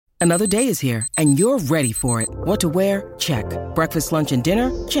Another day is here, and you're ready for it. What to wear? Check. Breakfast, lunch, and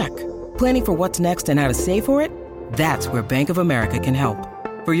dinner? Check. Planning for what's next and how to save for it? That's where Bank of America can help.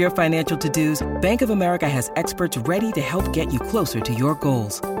 For your financial to-dos, Bank of America has experts ready to help get you closer to your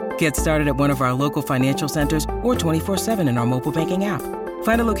goals. Get started at one of our local financial centers or 24/7 in our mobile banking app.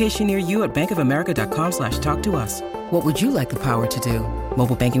 Find a location near you at bankofamerica.com/talktous. What would you like the power to do?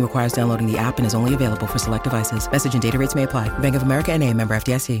 Mobile banking requires downloading the app and is only available for select devices. Message and data rates may apply. Bank of America N.A., member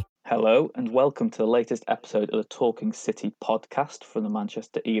FDIC. Hello and welcome to the latest episode of the Talking City podcast from the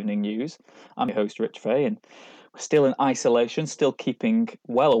Manchester Evening News. I'm your host Rich Fay, and we're still in isolation, still keeping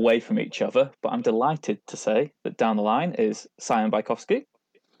well away from each other, but I'm delighted to say that down the line is Simon Bajkowski.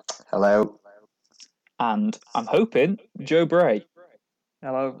 Hello. And I'm hoping Joe Bray.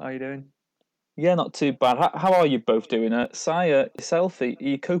 Hello, how are you doing? Yeah, not too bad. How are you both doing? Si, yourself, are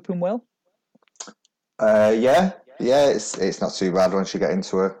you coping well? Yeah, it's not too bad once you get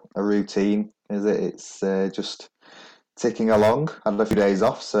into a routine, is it? It's just ticking along. Had a few days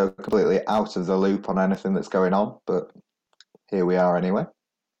off, so completely out of the loop on anything that's going on, but here we are anyway.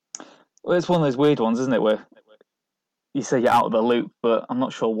 Well, it's one of those weird ones, isn't it, where you say you're out of the loop, but I'm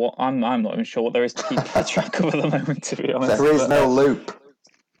not sure what I'm not even sure what there is to keep track of at the moment, to be honest. There is no loop.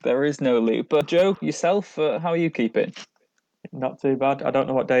 There is no loop. But Joe, yourself, how are you keeping? Not too bad. I don't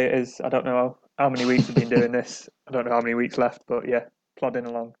know what day it is. I don't know how many weeks we've been doing this. I don't know how many weeks left, but yeah, plodding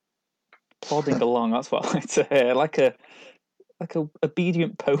along. Plodding along, that's what I like to hear. Like a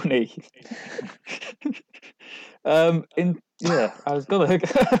obedient pony. I was gonna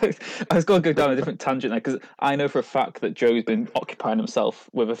go down a different tangent there because I know for a fact that Joe's been occupying himself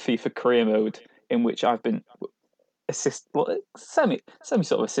with a FIFA career mode in which I've been semi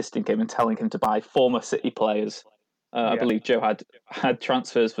sort of assisting him and telling him to buy former City players. I believe Joe had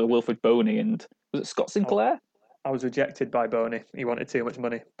transfers for Wilfred Boney and was it Scott Sinclair? I was rejected by Boney. He wanted too much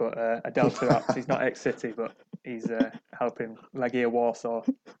money, but I dealt with that. He's not ex-City, but he's helping Legia Warsaw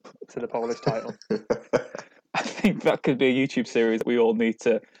to the Polish title. I think that could be a YouTube series that we all need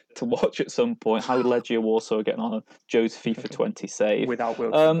to watch at some point. How Legia Warsaw are getting on Joe's FIFA 20 save. Without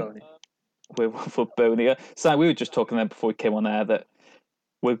Wilfred Boney. With Wilfred Boney. So we were just talking there before we came on air that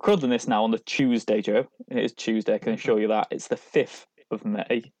we're recording this now on the Tuesday, Joe. It is Tuesday, I can assure you that. It's the 5th of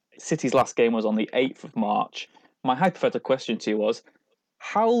May. City's last game was on the 8th of March. My hypothetical question to you was,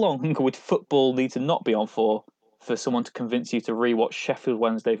 how long would football need to not be on for someone to convince you to rewatch Sheffield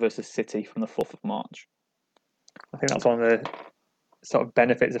Wednesday versus City from the 4th of March? I think that's one of the sort of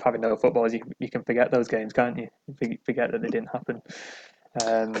benefits of having no football is you can forget those games, can't you? Forget that they didn't happen.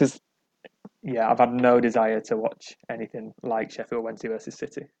 I've had no desire to watch anything like Sheffield Wednesday versus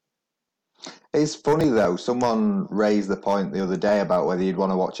City. It's funny though, someone raised the point the other day about whether you'd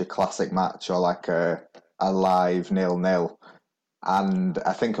want to watch a classic match or like a live 0-0. And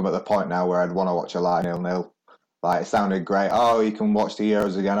I think I'm at the point now where I'd want to watch a live 0-0. Like, it sounded great. Oh, you can watch the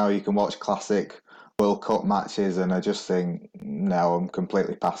Euros again. Oh, you can watch classic World Cup matches. And I just think, no, I'm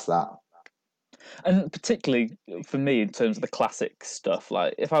completely past that. And particularly for me, in terms of the classic stuff,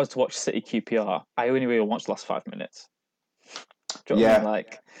 like if I was to watch City QPR, I only really watch the last 5 minutes. Do you know what I mean?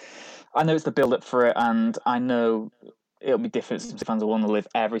 Like, I know it's the build-up for it, and I know it'll be different. Some fans will want to live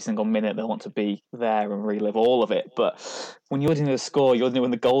every single minute. They'll want to be there and relive all of it. But when you're doing the score, you're doing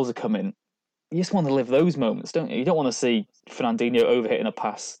when the goals are coming, you just want to live those moments, don't you? You don't want to see Fernandinho overhitting a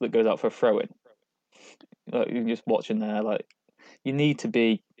pass that goes out for a throw-in. You're just watching there. Like, you need to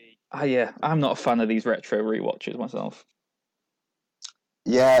be... I'm not a fan of these retro rewatches myself.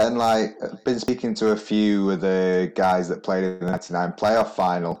 Yeah, and like I've been speaking to a few of the guys that played in the 99 playoff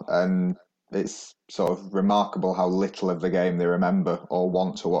final, and it's sort of remarkable how little of the game they remember or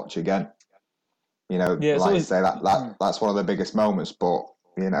want to watch again. You know, like you say, that's one of the biggest moments, but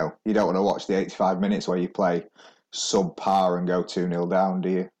you know, you don't want to watch the 85 minutes where you play subpar and go 2-0 down, do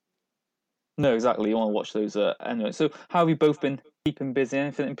you? No, exactly. You want to watch those anyway. So, how have you both been keeping busy?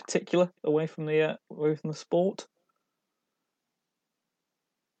 Anything in particular away from the sport?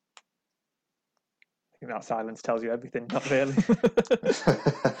 I think that silence tells you everything. Not really.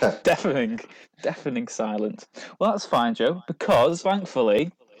 deafening silence. Well, that's fine, Joe, because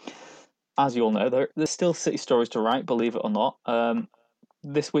thankfully, as you all know, there's still City stories to write. Believe it or not.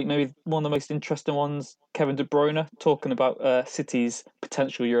 This week, maybe one of the most interesting ones, Kevin De Bruyne talking about City's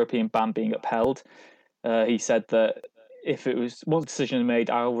potential European ban being upheld. He said that if it was one decision made,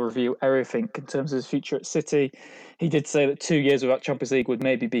 I'll review everything in terms of his future at City. He did say that 2 years without Champions League would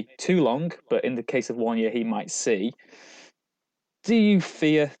maybe be too long, but in the case of 1 year, he might see. Do you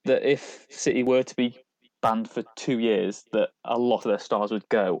fear that if City were to be banned for 2 years, that a lot of their stars would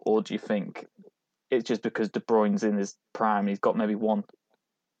go, or do you think it's just because De Bruyne's in his prime, he's got maybe one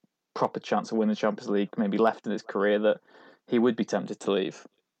proper chance of winning the Champions League maybe left in his career, that he would be tempted to leave?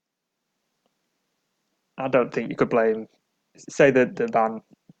 I don't think you could blame. Say that the ban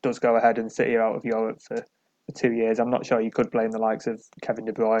does go ahead and City are out of Europe for 2 years. I'm not sure you could blame the likes of Kevin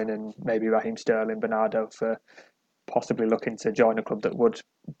De Bruyne and maybe Raheem Sterling, Bernardo for possibly looking to join a club that would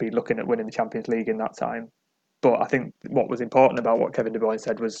be looking at winning the Champions League in that time. But I think what was important about what Kevin De Bruyne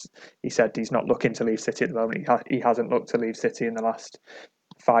said was he said he's not looking to leave City at the moment. He hasn't looked to leave City in the last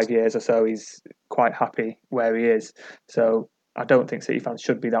 5 years or so. He's quite happy where he is. So I don't think City fans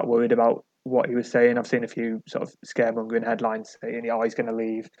should be that worried about what he was saying. I've seen a few sort of scaremongering headlines saying, oh, he's going to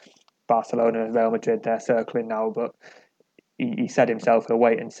leave Barcelona and Real Madrid. They're circling now. But he said himself, he'll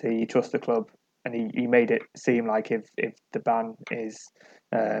wait and see. He trusts the club. And he made it seem like if the ban is,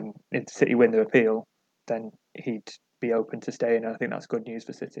 if City win the appeal, then he'd be open to staying. And I think that's good news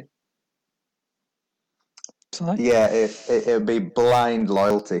for City. Yeah, it would be blind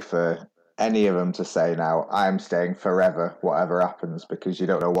loyalty for any of them to say now, I'm staying forever, whatever happens, because you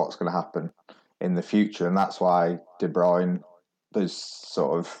don't know what's going to happen in the future. And that's why De Bruyne, there's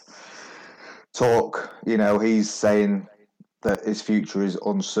sort of talk, he's saying that his future is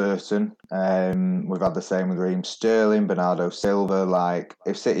uncertain. We've had the same with Raheem Sterling, Bernardo Silva. Like,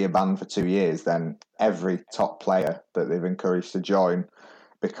 if City are banned for 2 years, then every top player that they've encouraged to join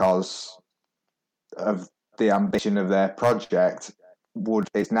because of the ambition of their project,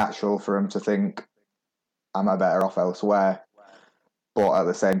 it's natural for them to think, am I better off elsewhere? But at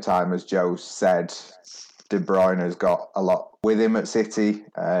the same time, as Joe said, De Bruyne has got a lot with him at City.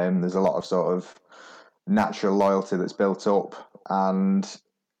 There's a lot of sort of natural loyalty that's built up, and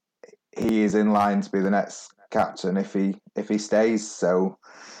he is in line to be the next captain if he stays. So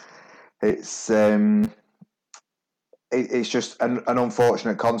it's just an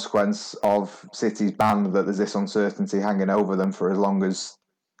unfortunate consequence of City's ban that there's this uncertainty hanging over them for as long as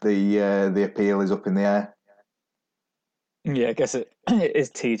the appeal is up in the air. Yeah, I guess it is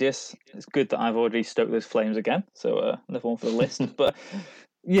tedious. It's good that I've already stoked those flames again, so another one for the list. But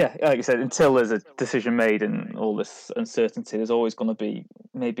yeah, like I said, until there's a decision made and all this uncertainty, there's always going to be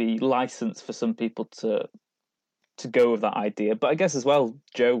maybe license for some people to go with that idea. But I guess as well,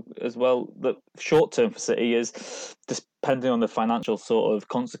 Joe, the short term for City is, depending on the financial sort of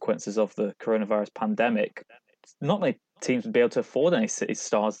consequences of the coronavirus pandemic, not many teams would be able to afford any City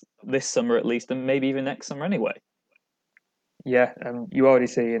stars this summer at least, and maybe even next summer anyway. Yeah, you already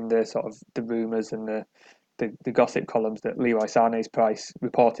see in the sort of the rumours and the gossip columns that Leroy Sané's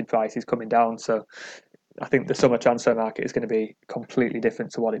reported price is coming down. So I think the summer transfer market is going to be completely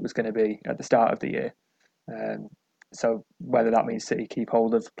different to what it was going to be at the start of the year. So whether that means City keep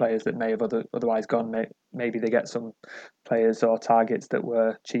hold of players that may have otherwise gone, maybe they get some players or targets that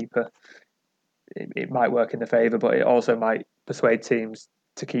were cheaper, it might work in their favour, but it also might persuade teams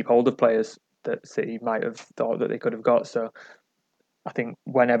to keep hold of players that City might have thought that they could have got. So I think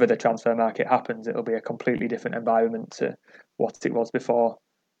whenever the transfer market happens, it'll be a completely different environment to what it was before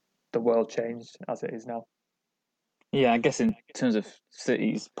the world changed as it is now. Yeah, I guess in terms of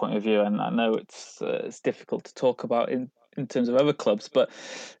City's point of view, and I know it's difficult to talk about in terms of other clubs, but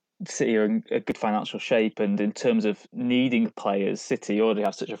City are in a good financial shape, and in terms of needing players, City already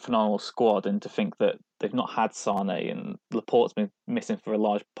have such a phenomenal squad, and to think that they've not had Sané and Laporte's been missing for a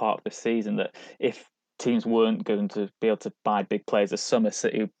large part of this season, that if teams weren't going to be able to buy big players this summer,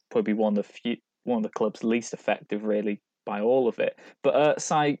 City would probably be one of the clubs least effective really by all of it. But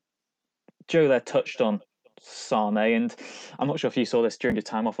Joe there touched on Sané, and I'm not sure if you saw this during your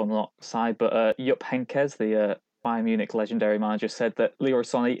time off or not, Si, but Jupp Heynckes, the Bayern Munich legendary manager, said that Leroy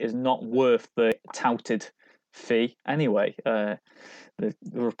Sané is not worth the touted fee anyway. The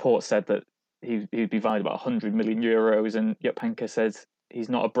report said that he'd be valued about 100 million euros, and Jupp Heynckes says he's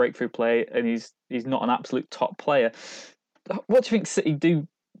not a breakthrough player and he's not an absolute top player. What do you think City do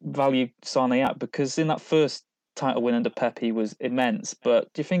value Sané at? Because in that first title win under Pep, he was immense,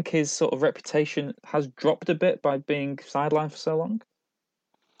 but do you think his sort of reputation has dropped a bit by being sidelined for so long?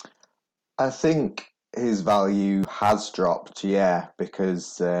 I think his value has dropped, yeah,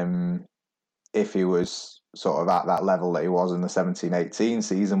 because if he was sort of at that level that he was in the 17-18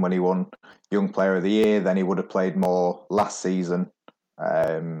 season when he won Young Player of the Year, then he would have played more last season,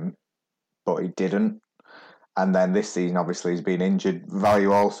 but he didn't. And then this season, obviously, he's been injured.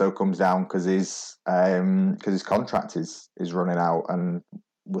 Value also comes down because his contract is running out, and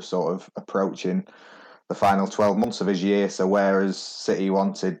we're sort of approaching the final 12 months of his year. So whereas City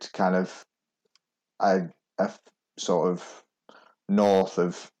wanted kind of a sort of north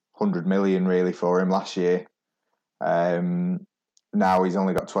of 100 million really for him last year, now he's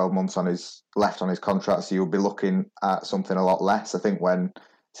only got 12 months left on his contract, so you'll be looking at something a lot less. I think when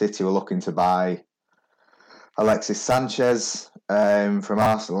City were looking to buy Alexis Sanchez from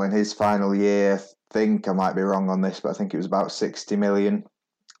Arsenal in his final year. I think I might be wrong on this, but I think it was about 60 million.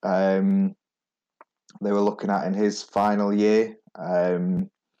 They were looking at in his final year.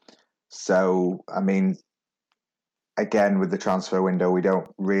 So, I mean, again, with the transfer window, we don't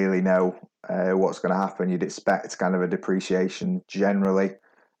really know what's going to happen. You'd expect kind of a depreciation generally,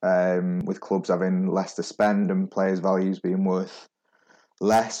 with clubs having less to spend and players' values being worth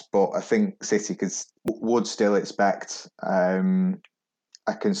less. But I think City would still expect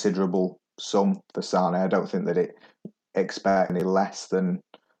a considerable sum for Sane. I don't think that it expect any less than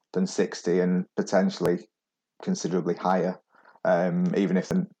 60 and potentially considerably higher, even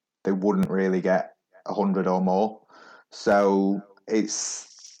if they wouldn't really get 100 or more. So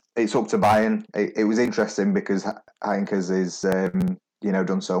it's up to Bayern. It was interesting because Heinkes is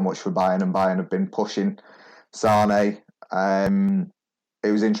done so much for Bayern, and Bayern have been pushing Sane.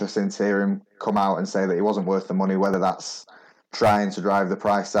 It was interesting to hear him come out and say that he wasn't worth the money, whether that's trying to drive the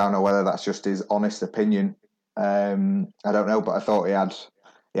price down or whether that's just his honest opinion. I don't know, but I thought he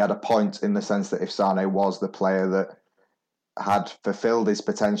had a point in the sense that if Sane was the player that had fulfilled his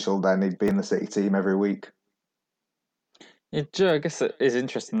potential, then he'd be in the City team every week. Yeah, Joe, I guess it is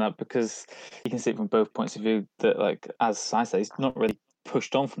interesting that because you can see it from both points of view that, like, as I say, he's not really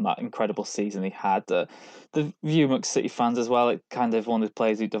pushed on from that incredible season he had. The view amongst City fans as well, it kind of one of the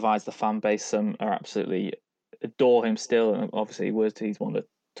players who divides the fan base. Some are absolutely adore him still, and obviously he's one of the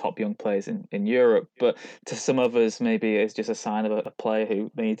top young players in Europe. But to some others, maybe it's just a sign of a player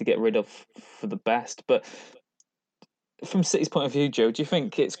who they need to get rid of for the best. But from City's point of view, Joe, do you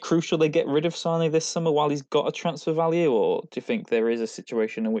think it's crucial they get rid of Sane this summer while he's got a transfer value, or do you think there is a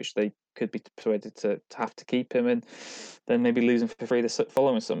situation in which they could be persuaded to have to keep him and then maybe lose him for free the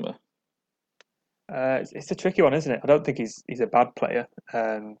following summer? It's a tricky one, isn't it? I don't think he's a bad player.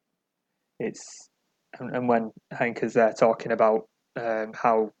 It's and when Heinkes there talking about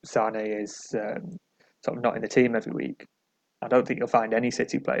how Sane is sort of not in the team every week, I don't think you'll find any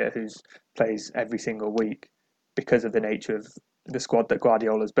City player who plays every single week because of the nature of the squad that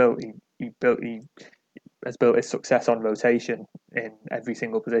Guardiola's built. He has built his success on rotation in every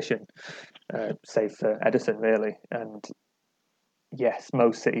single position, save for Ederson, really. And yes,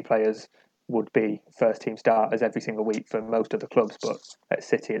 most City players would be first team starters every single week for most of the clubs, but at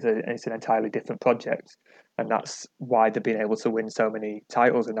City it's an entirely different project, and that's why they've been able to win so many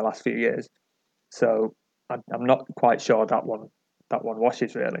titles in the last few years. So I'm not quite sure that one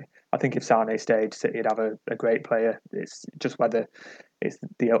washes, really. I think if Sane stayed, City would have a great player. It's just whether it's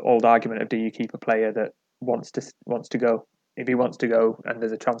the old argument of do you keep a player that wants to go. If he wants to go and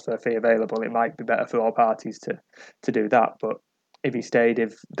there's a transfer fee available, it might be better for all parties to do that. But if he stayed,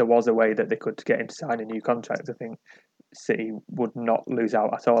 if there was a way that they could get him to sign a new contract, I think City would not lose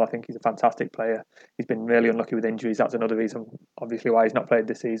out at all. I think he's a fantastic player. He's been really unlucky with injuries. That's another reason, obviously, why he's not played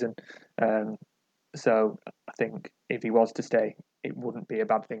this season. So I think if he was to stay, it wouldn't be a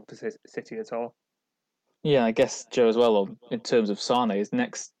bad thing for City at all. Yeah, I guess Joe as well. In terms of Sane, his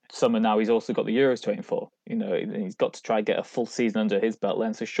next summer now he's also got the Euros to aim for. He's got to try and get a full season under his belt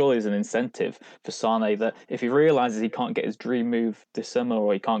then. So surely there's an incentive for Sane that if he realises he can't get his dream move this summer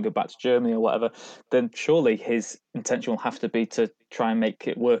or he can't go back to Germany or whatever, then surely his intention will have to be to try and make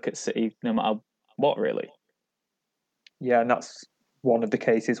it work at City no matter what, really. Yeah, and that's one of the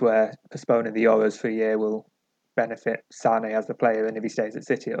cases where postponing the Euros for a year will benefit Sane as a player, and if he stays at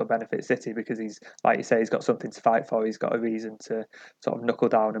City, it'll benefit City because he's, like you say, he's got something to fight for. He's got a reason to sort of knuckle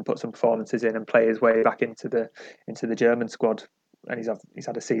down and put some performances in and play his way back into the German squad. And he's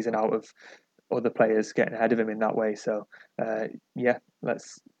had a season out of other players getting ahead of him in that way. So yeah,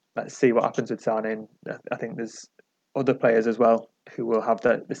 let's see what happens with Sane. I think there's other players as well who will have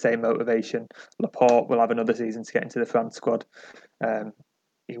the same motivation. Laporte will have another season to get into the France squad.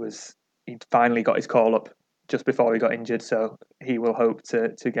 He'd finally got his call up just before he got injured, so he will hope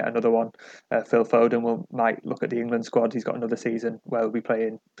to get another one. Phil Foden might look at the England squad. He's got another season where he'll be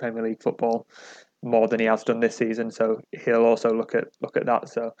playing Premier League football more than he has done this season, so he'll also look at that.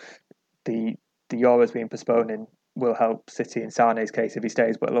 So the Euros being postponed will help City in Sane's case if he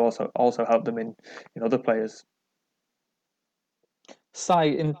stays, but it'll also help them in other players.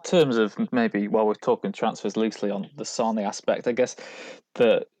 Si, in terms of maybe while we're talking transfers loosely on the Sane aspect, I guess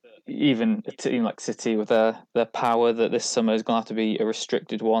that even a team like City with their power, that this summer is going to have to be a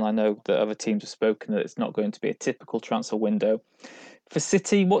restricted one. I know that other teams have spoken that it's not going to be a typical transfer window. For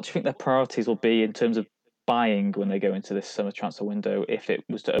City, what do you think their priorities will be in terms of buying when they go into this summer transfer window if it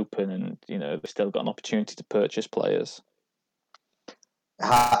was to open and they've still got an opportunity to purchase players?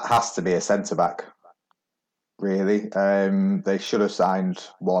 Has to be a centre back. really. They should have signed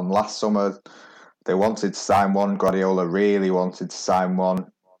one last summer. They wanted to sign one. Guardiola really wanted to sign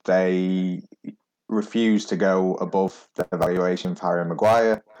one. They refused to go above the valuation for Harry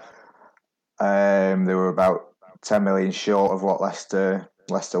Maguire. They were about 10 million short of what Leicester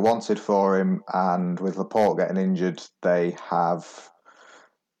wanted for him, and with Laporte getting injured, they have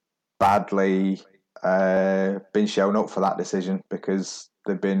badly been shown up for that decision because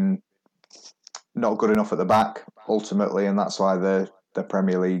they've been not good enough at the back ultimately, and that's why the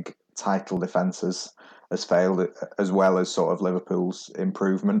Premier League title defence has failed, as well as sort of Liverpool's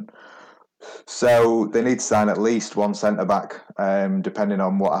improvement. So they need to sign at least one centre back, depending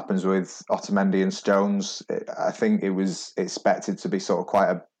on what happens with Otamendi and Stones. I think it was expected to be sort of quite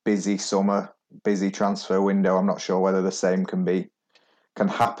a busy summer, busy transfer window. I'm not sure whether the same can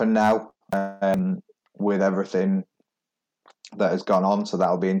happen now, with everything that has gone on. So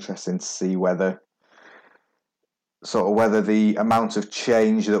that'll be interesting to see whether the amount of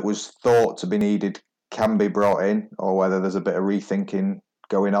change that was thought to be needed can be brought in, or whether there's a bit of rethinking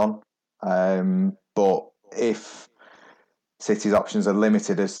going on. But if City's options are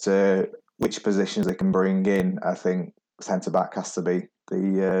limited as to which positions they can bring in, I think centre back has to be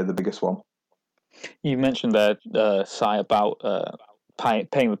the biggest one. You mentioned there, Si, about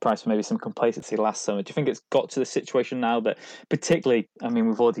paying the price for maybe some complacency last summer. Do you think it's got to the situation now that, particularly, I mean,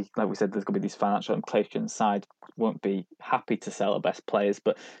 we've already, like we said, there's going to be these financial implications. Side won't be happy to sell our best players,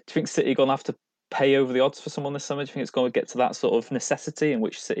 but do you think City are going to have to pay over the odds for someone this summer? Do you think it's going to get to that sort of necessity in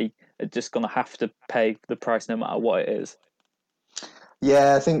which City are just going to have to pay the price no matter what it is?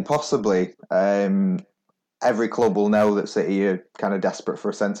 Yeah, I think possibly. Every club will know that City are kind of desperate for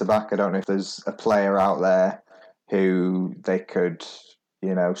a centre back. I don't know if there's a player out there who they could,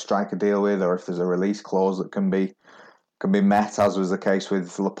 strike a deal with, or if there's a release clause that can be met, as was the case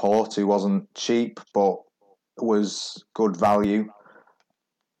with Laporte, who wasn't cheap but was good value.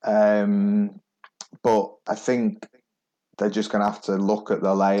 But I think they're just going to have to look at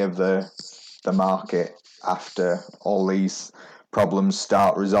the lay of the market after all these problems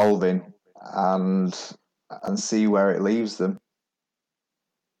start resolving, and see where it leaves them.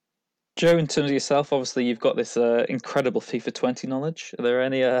 Joe, in terms of yourself, obviously you've got this incredible FIFA 20 knowledge. Are there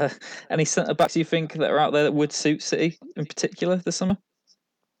any centre backs you think that are out there that would suit City in particular this summer?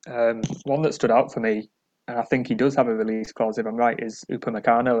 One that stood out for me, and I think he does have a release clause if I'm right, is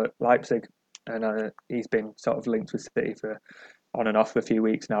Upamecano at Leipzig, and he's been sort of linked with City for on and off for a few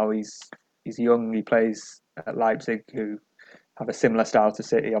weeks now. He's young. He plays at Leipzig, who have a similar style to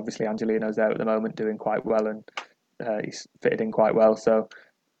City. Obviously, Angelino's there at the moment, doing quite well, and he's fitted in quite well. So,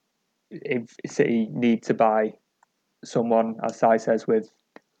 if City need to buy someone, as Si says, with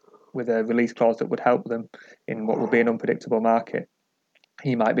a release clause that would help them in what will be an unpredictable market,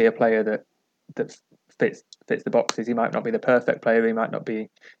 he might be a player that fits the boxes. He might not be the perfect player. He might not be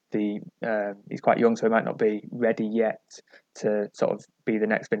he's quite young, so he might not be ready yet to sort of be the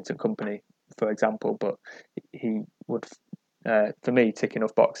next Vincent Kompany, for example. But he would, for me, tick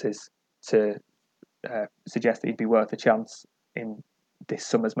enough boxes to suggest that he'd be worth a chance in this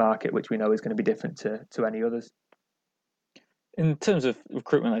summer's market, which we know is going to be different to any others. In terms of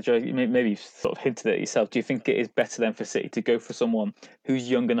recruitment, Joe, maybe you've sort of hinted at it yourself. Do you think it is better then for City to go for someone who's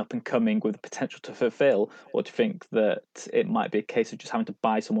young and up and coming with the potential to fulfil, or do you think that it might be a case of just having to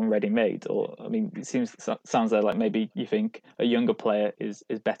buy someone ready-made? Or, I mean, sounds like maybe you think a younger player is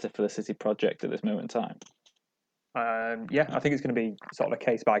better for the City project at this moment in time. Yeah, I think it's going to be sort of a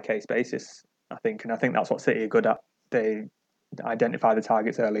case-by-case basis, I think. And I think that's what City are good at. They identify the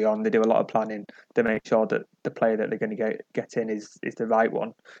targets early on. They do a lot of planning. They make sure that the player that they're going to get in is the right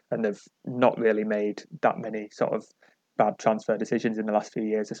one. And they've not really made that many sort of bad transfer decisions in the last few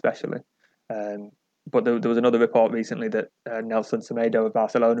years, especially. But there was another report recently that Nelson Semedo of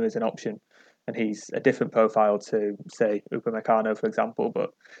Barcelona is an option. And he's a different profile to, say, Upamecano, for example.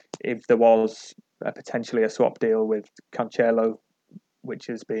 But if there was potentially a swap deal with Cancelo, which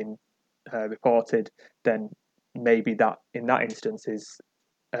has been reported, then maybe that in that instance is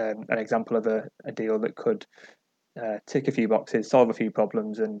an example of a deal that could tick a few boxes, solve a few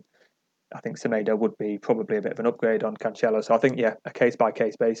problems, and I think Semedo would be probably a bit of an upgrade on Cancelo. So I think, yeah, a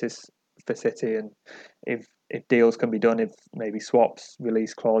case-by-case basis for City, and if deals can be done, if maybe swaps,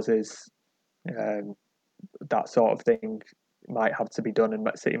 release clauses, that sort of thing might have to be done, and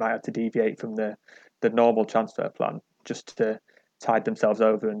City might have to deviate from the normal transfer plan just to tide themselves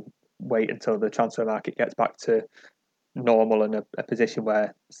over and wait until the transfer market gets back to normal and a position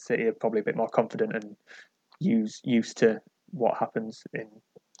where City are probably a bit more confident and used to what happens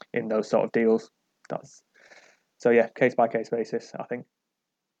in those sort of deals. So yeah, case by case basis, I think.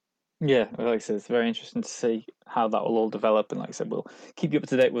 Yeah, like I said, it's very interesting to see how that will all develop. And like I said, we'll keep you up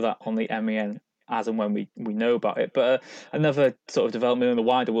to date with that on the MEN as and when we know about it. But another sort of development in the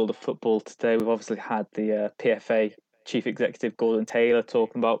wider world of football today, we've obviously had the PFA chief executive Gordon Taylor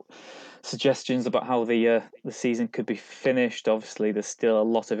talking about suggestions about how the season could be finished. Obviously, there's still a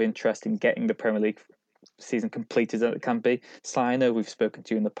lot of interest in getting the Premier League season completed as it can be. Sly, I know we've spoken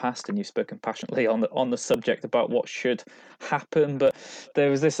to you in the past, and you've spoken passionately on the subject about what should happen. But there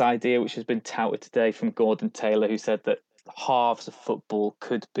was this idea which has been touted today from Gordon Taylor, who said that halves of football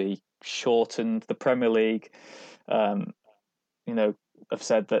could be shortened. The Premier League, you know, have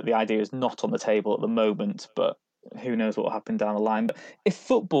said that the idea is not on the table at the moment, but who knows what will happen down the line. But if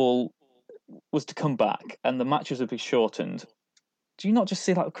football was to come back and the matches would be shortened, do you not just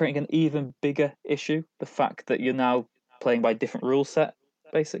see that creating an even bigger issue? The fact that you're now playing by a different rule set,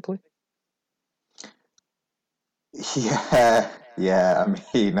 basically? Yeah. I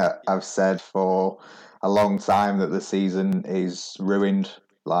mean, I've said for a long time that the season is ruined.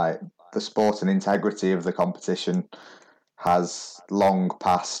 Like, the sporting integrity of the competition has long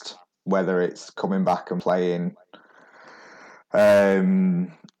passed, whether it's coming back and playing,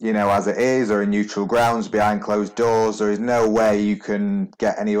 as it is, or in neutral grounds behind closed doors. There is no way you can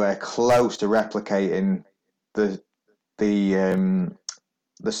get anywhere close to replicating the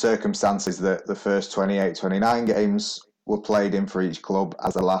circumstances that the first 28, 29 games were played in for each club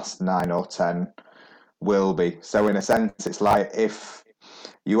as the last 9 or 10 will be. So in a sense, it's like, if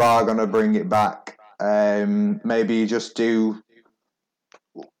you are going to bring it back, maybe you just do,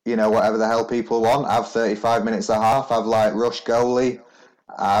 whatever the hell people want. Have 35 minutes a half, have like rush goalie,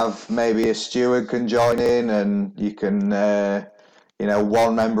 have maybe a steward can join in, and you can,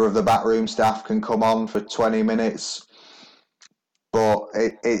 one member of the backroom staff can come on for 20 minutes. But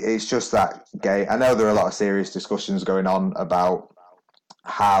it's just that game. I know there are a lot of serious discussions going on about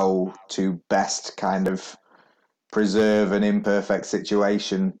how to best kind of preserve an imperfect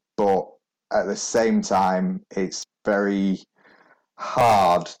situation, but at the same time, it's very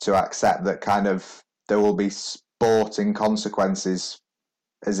hard to accept that kind of there will be sporting consequences,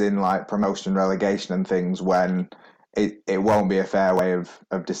 as in like promotion, relegation and things, when it won't be a fair way of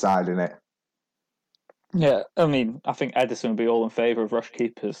deciding it. Yeah, I mean, I think Edison would be all in favour of rush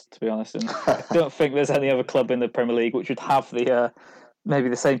keepers, to be honest. And I don't think there's any other club in the Premier League which would have the maybe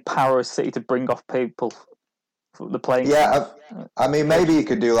the same power as City to bring off people for the playing. Yeah, I mean, maybe you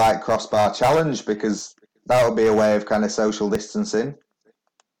could do like crossbar challenge, because that would be a way of kind of social distancing.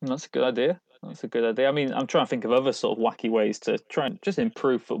 That's a good idea. I mean, I'm trying to think of other sort of wacky ways to try and just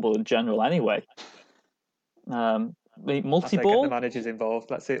improve football in general. Anyway, multi-ball. Get the managers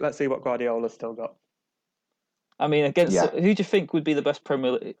involved. Let's see what Guardiola's still got. I mean, who do you think would be the best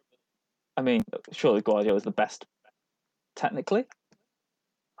Premier League? I mean, surely Guardiola is the best, technically.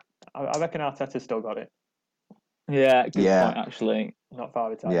 I reckon Arteta's still got it. Yeah, good point, actually. Not far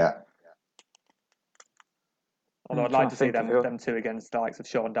behind. Yeah. Although I'd like to see them two against the likes of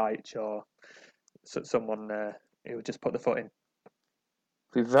Sean Dyche or someone who would just put the foot in.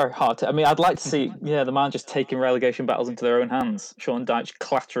 It'd be very hard to. I mean, I'd like to see, the man just taking relegation battles into their own hands. Sean Dyche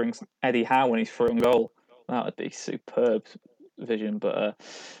clattering Eddie Howe when he's through goal. That would be superb vision, but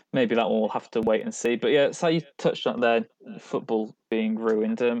maybe that one will have to wait and see. But yeah, so you touched on there, football being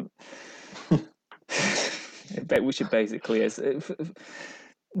ruined. Which it basically is.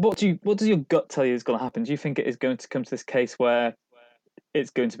 What does your gut tell you is going to happen? Do you think it is going to come to this case where it's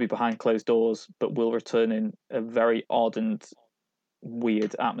going to be behind closed doors, but will return in a very odd and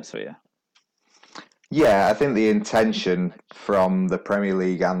weird atmosphere? Yeah, I think the intention from the Premier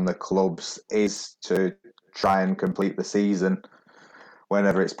League and the clubs is to try and complete the season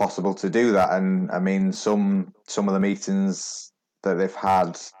whenever it's possible to do that. And I mean, some of the meetings that they've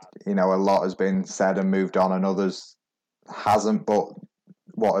had, a lot has been said and moved on, and others hasn't. But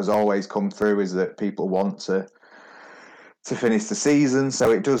what has always come through is that people want to finish the season.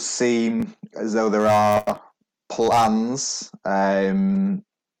 So it does seem as though there are plans. I mean,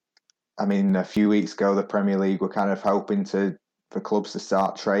 a few weeks ago, the Premier League were kind of hoping for clubs to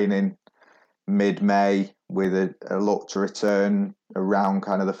start training mid-May with a look to return around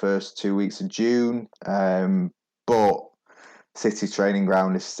kind of the first 2 weeks of June. But City training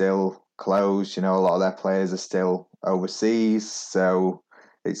ground is still closed. A lot of their players are still overseas. So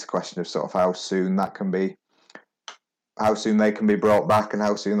it's a question of sort of how soon they can be brought back and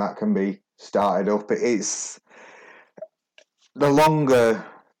how soon that can be started up. It's the longer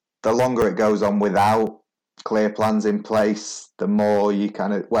it goes on without clear plans in place, the more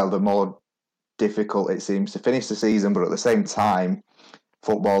the more difficult it seems to finish the season. But at the same time,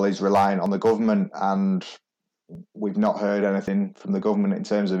 football is reliant on the government, and we've not heard anything from the government in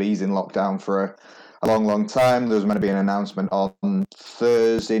terms of easing lockdown for a long, long time. There was meant to be an announcement on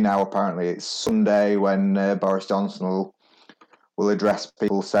Thursday. Now apparently it's Sunday when Boris Johnson will address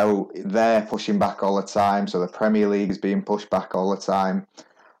people. So they're pushing back all the time. So the Premier League is being pushed back all the time.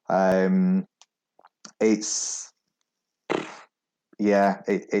 It's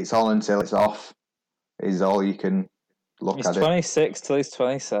on until it's off. Is all you can look He's at. 26 till he's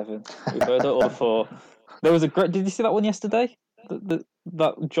 27. We've heard it all before. There was a great. Did you see that one yesterday?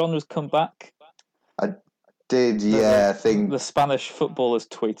 That John was come back. I did, yeah. I think the Spanish footballers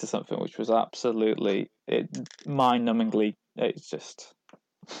tweet or something, which was absolutely mind-numbingly. It's just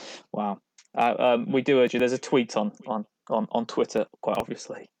wow. We do urge you. There's a tweet on Twitter, quite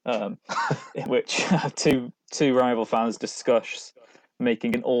obviously, in which two rival fans discuss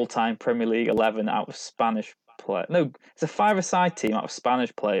making an all-time Premier League 11 out of Spanish players. No, it's a five-a-side team out of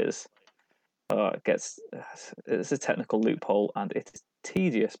Spanish players. It's a technical loophole, and it is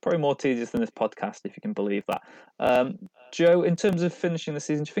tedious, probably more tedious than this podcast, if you can believe that. Joe, in terms of finishing the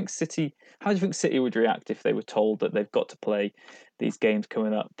season, how do you think City would react if they were told that they've got to play these games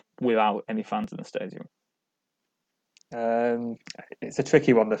coming up without any fans in the stadium? It's a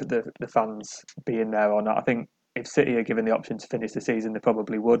tricky one, the fans being there or not. I think if City are given the option to finish the season, they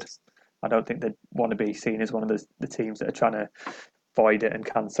probably would. I don't think they'd want to be seen as one of the teams that are trying to void it and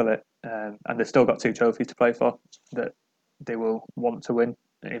cancel it. And they've still got 2 trophies to play for that they will want to win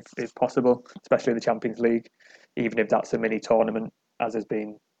if possible, especially the Champions League, even if that's a mini tournament, as has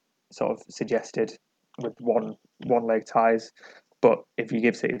been sort of suggested with one leg ties. But if you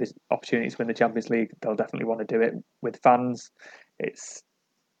give City this opportunity to win the Champions League, they'll definitely want to do it with fans. It's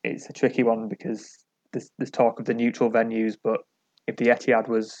a tricky one because there's talk of the neutral venues, but if the Etihad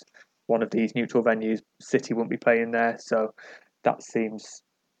was one of these neutral venues, City wouldn't be playing there. So that seems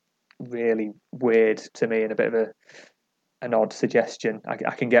really weird to me and a bit of an odd suggestion.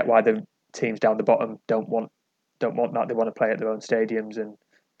 I can get why the teams down the bottom don't want that. They want to play at their own stadiums and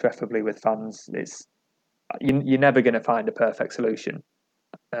preferably with fans. You're never going to find a perfect solution,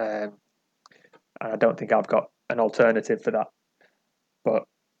 and I don't think I've got an alternative for that. But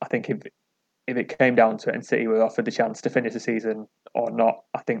I think if it came down to it and City were offered the chance to finish the season or not,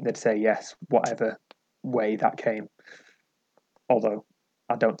 I think they'd say yes, whatever way that came. Although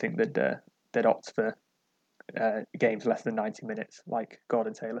I don't think they'd opt for games less than 90 minutes, like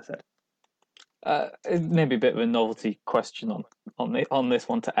Gordon Taylor said. It may be a bit of a novelty question on this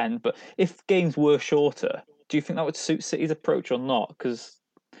one to end, but if games were shorter, do you think that would suit City's approach or not? Because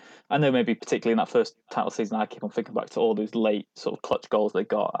I know maybe particularly in that first title season, I keep on thinking back to all those late sort of clutch goals they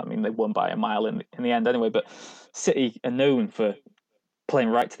got. I mean, they won by a mile in the end anyway, but City are known for playing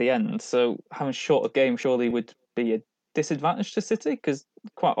right to the end, so having shorter games surely would be a disadvantage to City, because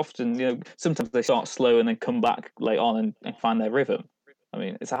quite often, sometimes they start slow and then come back late on and find their rhythm. I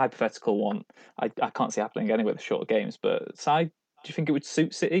mean, it's a hypothetical one. I can't see happening anyway with shorter games, but do you think it would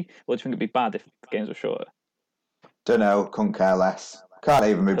suit City, or do you think it'd be bad if the games were shorter? Don't know, couldn't care less. Can't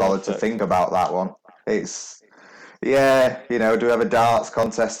even be bothered to think about that one. It's, do we have a darts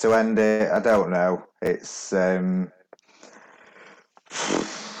contest to end it? I don't know. It's,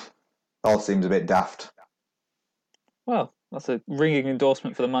 all seems a bit daft. Well, that's a ringing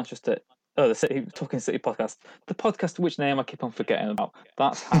endorsement for the City Talking City podcast. The podcast, which name I keep on forgetting about.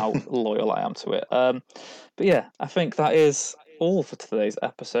 That's how loyal I am to it. But yeah, I think that is all for today's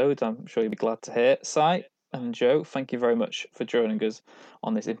episode. I'm sure you'll be glad to hear. Si and Joe, thank you very much for joining us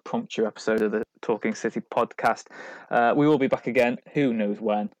on this impromptu episode of the Talking City podcast. We will be back again. Who knows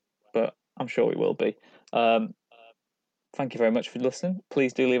when, but I'm sure we will be. Thank you very much for listening.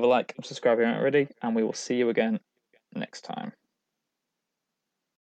 Please do leave a like and subscribe if you aren't already, and we will see you again next time.